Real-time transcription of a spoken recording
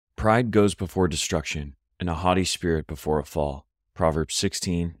Pride goes before destruction, and a haughty spirit before a fall. Proverbs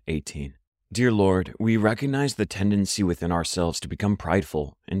 16:18. Dear Lord, we recognize the tendency within ourselves to become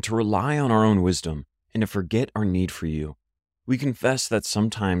prideful and to rely on our own wisdom and to forget our need for you. We confess that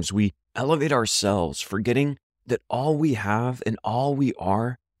sometimes we elevate ourselves, forgetting that all we have and all we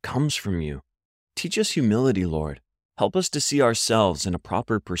are comes from you. Teach us humility, Lord. Help us to see ourselves in a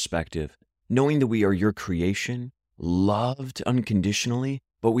proper perspective, knowing that we are your creation, loved unconditionally,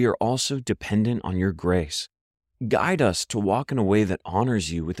 but we are also dependent on your grace. Guide us to walk in a way that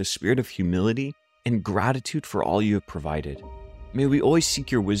honors you with a spirit of humility and gratitude for all you have provided. May we always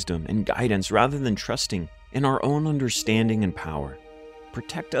seek your wisdom and guidance rather than trusting in our own understanding and power.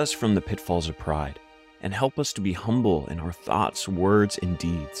 Protect us from the pitfalls of pride and help us to be humble in our thoughts, words, and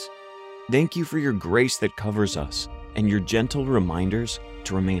deeds. Thank you for your grace that covers us and your gentle reminders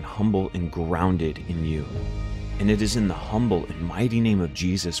to remain humble and grounded in you. And it is in the humble and mighty name of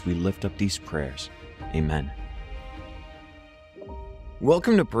Jesus we lift up these prayers. Amen.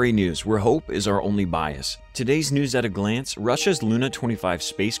 Welcome to Parade News, where hope is our only bias. Today's news at a glance: Russia's Luna 25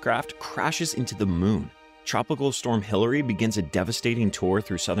 spacecraft crashes into the moon. Tropical storm Hilary begins a devastating tour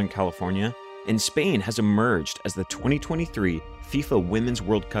through Southern California, and Spain has emerged as the 2023 FIFA Women's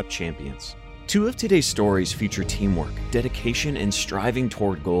World Cup champions. Two of today's stories feature teamwork, dedication, and striving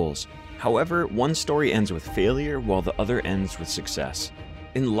toward goals. However, one story ends with failure while the other ends with success.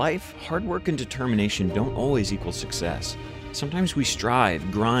 In life, hard work and determination don't always equal success. Sometimes we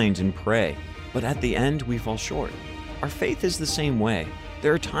strive, grind, and pray, but at the end, we fall short. Our faith is the same way.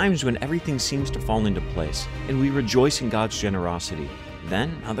 There are times when everything seems to fall into place, and we rejoice in God's generosity.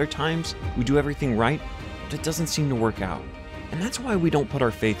 Then, other times, we do everything right, but it doesn't seem to work out. And that's why we don't put our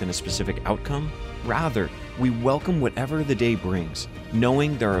faith in a specific outcome. Rather, we welcome whatever the day brings,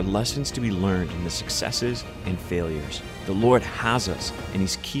 knowing there are lessons to be learned in the successes and failures. The Lord has us, and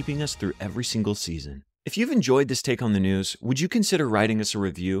He's keeping us through every single season. If you've enjoyed this take on the news, would you consider writing us a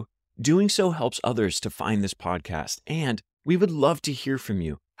review? Doing so helps others to find this podcast, and we would love to hear from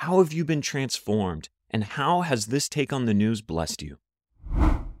you. How have you been transformed, and how has this take on the news blessed you?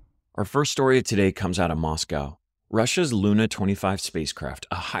 Our first story of today comes out of Moscow. Russia's Luna 25 spacecraft,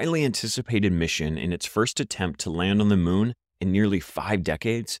 a highly anticipated mission in its first attempt to land on the moon in nearly 5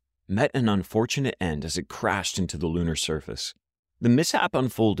 decades, met an unfortunate end as it crashed into the lunar surface. The mishap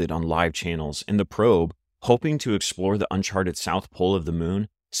unfolded on live channels, and the probe, hoping to explore the uncharted south pole of the moon,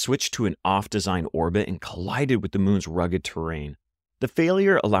 switched to an off-design orbit and collided with the moon's rugged terrain. The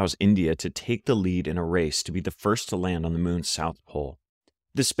failure allows India to take the lead in a race to be the first to land on the moon's south pole.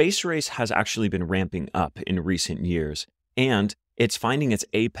 The space race has actually been ramping up in recent years, and it's finding its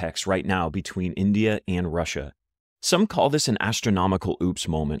apex right now between India and Russia. Some call this an astronomical oops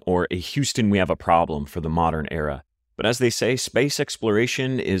moment, or a Houston we have a problem for the modern era. But as they say, space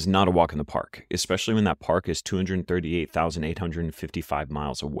exploration is not a walk in the park, especially when that park is 238,855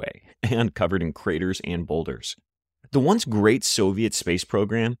 miles away and covered in craters and boulders. The once great Soviet space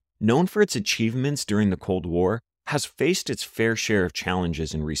program, known for its achievements during the Cold War, has faced its fair share of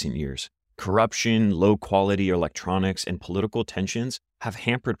challenges in recent years. Corruption, low-quality electronics, and political tensions have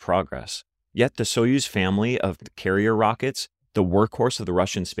hampered progress. Yet the Soyuz family of carrier rockets, the workhorse of the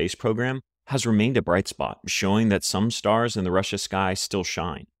Russian space program, has remained a bright spot, showing that some stars in the Russia sky still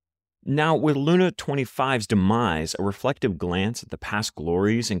shine. Now, with Luna 25's demise, a reflective glance at the past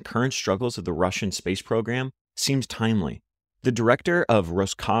glories and current struggles of the Russian space program seems timely. The director of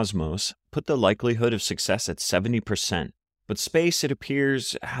Roscosmos put the likelihood of success at 70%, but space, it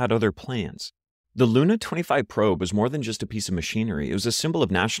appears, had other plans. The Luna 25 probe was more than just a piece of machinery. It was a symbol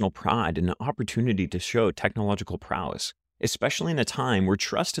of national pride and an opportunity to show technological prowess, especially in a time where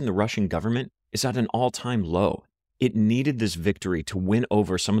trust in the Russian government is at an all-time low. It needed this victory to win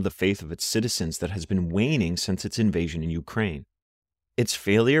over some of the faith of its citizens that has been waning since its invasion in Ukraine. Its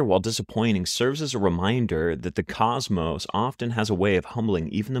failure, while disappointing, serves as a reminder that the cosmos often has a way of humbling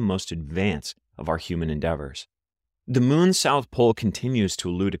even the most advanced of our human endeavors. The moon's south pole continues to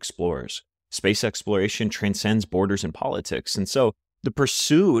elude explorers. Space exploration transcends borders and politics, and so the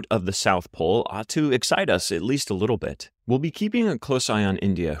pursuit of the South Pole ought to excite us at least a little bit. We'll be keeping a close eye on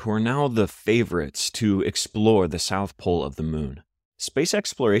India, who are now the favorites to explore the South Pole of the moon. Space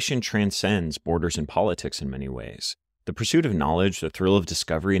exploration transcends borders and politics in many ways. The pursuit of knowledge, the thrill of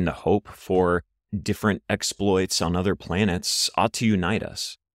discovery, and the hope for different exploits on other planets ought to unite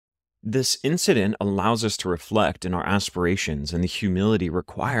us. This incident allows us to reflect in our aspirations and the humility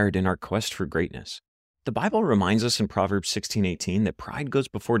required in our quest for greatness. The Bible reminds us in Proverbs 16:18 that pride goes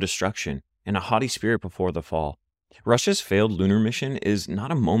before destruction and a haughty spirit before the fall. Russia's failed lunar mission is not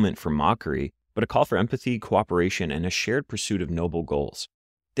a moment for mockery, but a call for empathy, cooperation, and a shared pursuit of noble goals.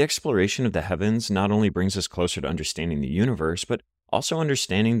 The exploration of the heavens not only brings us closer to understanding the universe, but also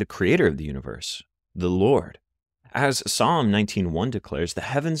understanding the creator of the universe, the Lord. As Psalm 19:1 declares, the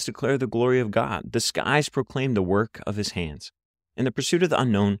heavens declare the glory of God, the skies proclaim the work of his hands. In the pursuit of the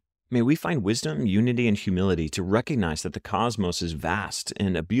unknown, may we find wisdom, unity, and humility to recognize that the cosmos is vast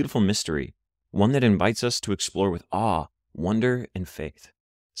and a beautiful mystery, one that invites us to explore with awe, wonder, and faith.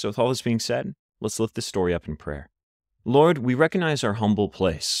 So with all this being said, let's lift this story up in prayer. Lord, we recognize our humble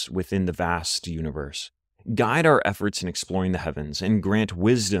place within the vast universe. Guide our efforts in exploring the heavens and grant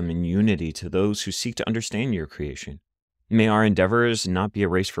wisdom and unity to those who seek to understand your creation. May our endeavors not be a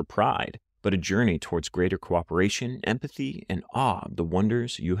race for pride, but a journey towards greater cooperation, empathy, and awe of the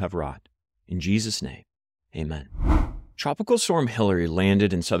wonders you have wrought. In Jesus' name, amen. Tropical Storm Hilary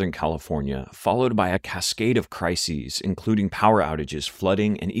landed in Southern California, followed by a cascade of crises, including power outages,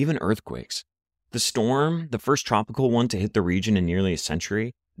 flooding, and even earthquakes. The storm, the first tropical one to hit the region in nearly a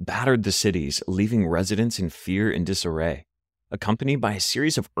century, battered the cities, leaving residents in fear and disarray, accompanied by a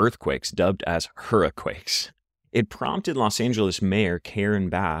series of earthquakes dubbed as hurriquakes. It prompted Los Angeles Mayor Karen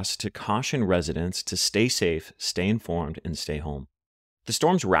Bass to caution residents to stay safe, stay informed, and stay home. The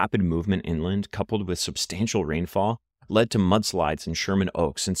storm's rapid movement inland, coupled with substantial rainfall, led to mudslides in Sherman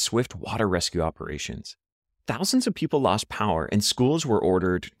Oaks and swift water rescue operations. Thousands of people lost power, and schools were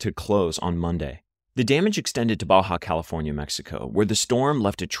ordered to close on Monday. The damage extended to Baja California, Mexico, where the storm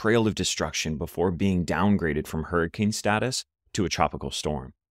left a trail of destruction before being downgraded from hurricane status to a tropical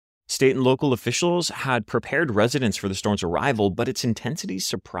storm. State and local officials had prepared residents for the storm's arrival, but its intensity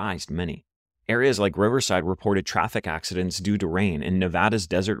surprised many. Areas like Riverside reported traffic accidents due to rain, and Nevada's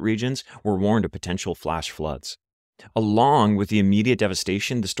desert regions were warned of potential flash floods. Along with the immediate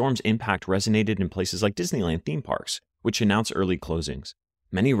devastation, the storm's impact resonated in places like Disneyland theme parks, which announced early closings.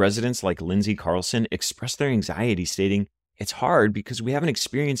 Many residents like Lindsay Carlson expressed their anxiety, stating, "It's hard because we haven't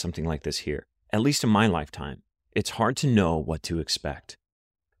experienced something like this here, at least in my lifetime. It's hard to know what to expect."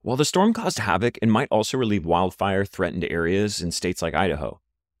 While the storm caused havoc, it might also relieve wildfire-threatened areas in states like Idaho.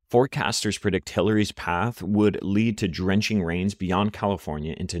 Forecasters predict Hilary's path would lead to drenching rains beyond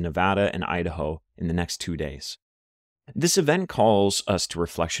California into Nevada and Idaho in the next 2 days. This event calls us to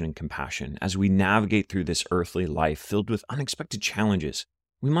reflection and compassion as we navigate through this earthly life filled with unexpected challenges.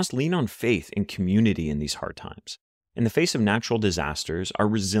 We must lean on faith and community in these hard times. In the face of natural disasters, our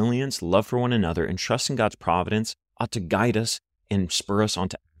resilience, love for one another, and trust in God's providence ought to guide us and spur us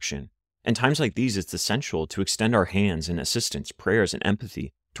onto action. In times like these, it's essential to extend our hands in assistance, prayers, and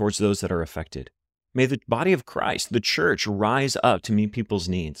empathy towards those that are affected. May the body of Christ, the church, rise up to meet people's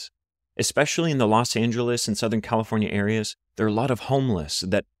needs. Especially in the Los Angeles and Southern California areas, there are a lot of homeless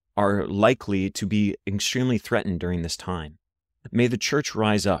that are likely to be extremely threatened during this time. May the church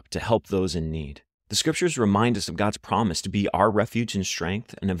rise up to help those in need. The scriptures remind us of God's promise to be our refuge and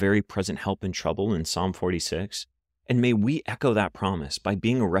strength and a very present help in trouble in Psalm 46. And may we echo that promise by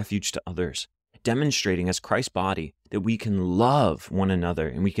being a refuge to others, demonstrating as Christ's body that we can love one another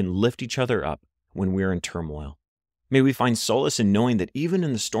and we can lift each other up when we're in turmoil. May we find solace in knowing that even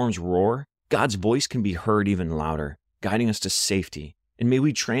in the storm's roar, God's voice can be heard even louder, guiding us to safety. And may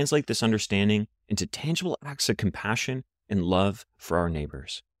we translate this understanding into tangible acts of compassion and love for our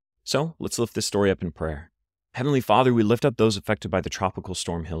neighbors. So let's lift this story up in prayer. Heavenly Father, we lift up those affected by the tropical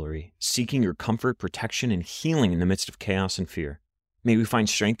storm Hilary, seeking your comfort, protection, and healing in the midst of chaos and fear. May we find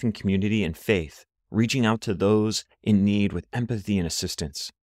strength in community and faith, reaching out to those in need with empathy and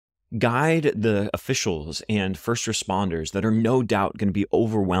assistance. Guide the officials and first responders that are no doubt going to be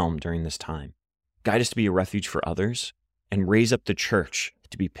overwhelmed during this time. Guide us to be a refuge for others, and raise up the church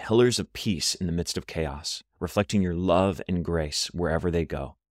to be pillars of peace in the midst of chaos, reflecting your love and grace wherever they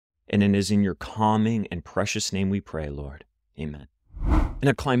go. And it is in your calming and precious name we pray, Lord. Amen. In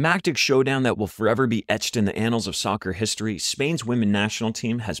a climactic showdown that will forever be etched in the annals of soccer history, Spain's women's national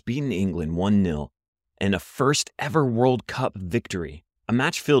team has beaten England 1-0 in a first ever World Cup victory. A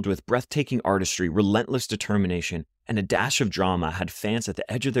match filled with breathtaking artistry, relentless determination, and a dash of drama had fans at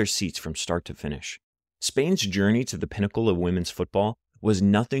the edge of their seats from start to finish. Spain's journey to the pinnacle of women's football was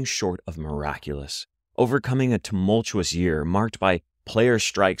nothing short of miraculous, overcoming a tumultuous year marked by player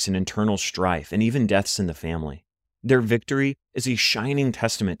strikes and internal strife, and even deaths in the family. Their victory is a shining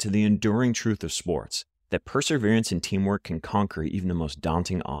testament to the enduring truth of sports, that perseverance and teamwork can conquer even the most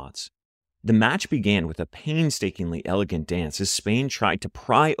daunting odds. The match began with a painstakingly elegant dance as Spain tried to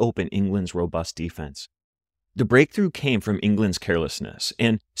pry open England's robust defense. The breakthrough came from England's carelessness,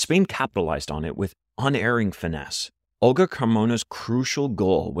 and Spain capitalized on it with unerring finesse. Olga Carmona's crucial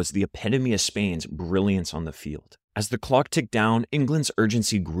goal was the epitome of Spain's brilliance on the field. As the clock ticked down, England's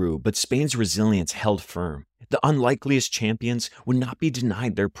urgency grew, but Spain's resilience held firm. The unlikeliest champions would not be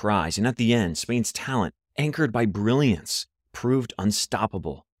denied their prize, and at the end, Spain's talent, anchored by brilliance, proved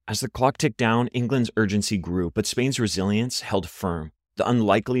unstoppable. As the clock ticked down, England's urgency grew, but Spain's resilience held firm. The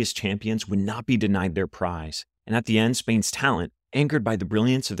unlikeliest champions would not be denied their prize, and at the end, Spain's talent, anchored by the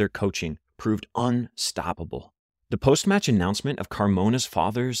brilliance of their coaching, proved unstoppable. The post-match announcement of Carmona's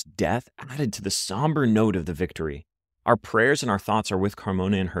father's death added to the somber note of the victory. Our prayers and our thoughts are with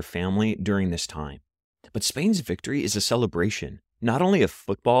Carmona and her family during this time. But Spain's victory is a celebration, not only of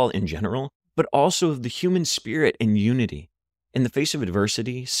football in general, but also of the human spirit and unity. In the face of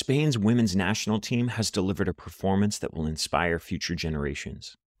adversity, Spain's women's national team has delivered a performance that will inspire future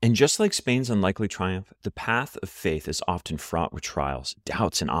generations. And just like Spain's unlikely triumph, the path of faith is often fraught with trials,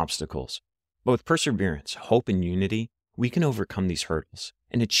 doubts, and obstacles. But with perseverance, hope, and unity, we can overcome these hurdles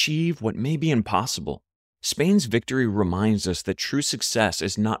and achieve what may be impossible. Spain's victory reminds us that true success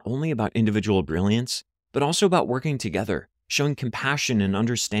is not only about individual brilliance, but also about working together, showing compassion and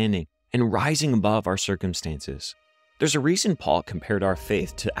understanding, and rising above our circumstances. There's a reason Paul compared our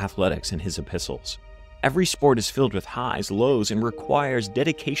faith to athletics in his epistles. Every sport is filled with highs, lows, and requires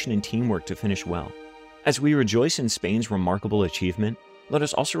dedication and teamwork to finish well. As we rejoice in Spain's remarkable achievement, let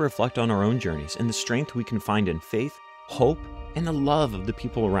us also reflect on our own journeys and the strength we can find in faith, hope, and the love of the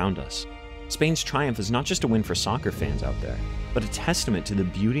people around us. Spain's triumph is not just a win for soccer fans out there, but a testament to the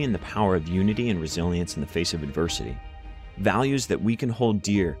beauty and the power of unity and resilience in the face of adversity. Values that we can hold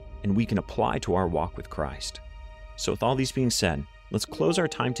dear and we can apply to our walk with Christ. So with all these being said, let's close our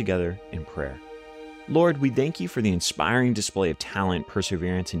time together in prayer. Lord, we thank you for the inspiring display of talent,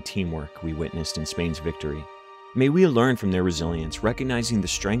 perseverance, and teamwork we witnessed in Spain's victory. May we learn from their resilience, recognizing the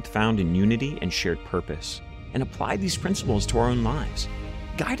strength found in unity and shared purpose, and apply these principles to our own lives.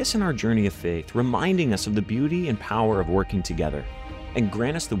 Guide us in our journey of faith, reminding us of the beauty and power of working together, and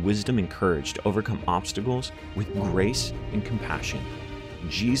grant us the wisdom and courage to overcome obstacles with grace and compassion. In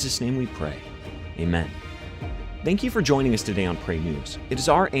Jesus' name we pray. Amen. Thank you for joining us today on Pray News. It is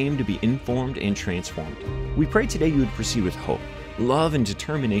our aim to be informed and transformed. We pray today you would proceed with hope, love, and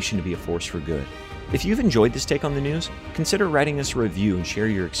determination to be a force for good. If you've enjoyed this take on the news, consider writing us a review and share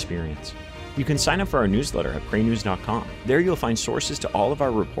your experience. You can sign up for our newsletter at praynews.com. There you'll find sources to all of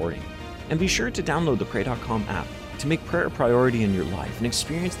our reporting. And be sure to download the Pray.com app to make prayer a priority in your life and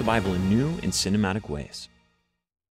experience the Bible in new and cinematic ways.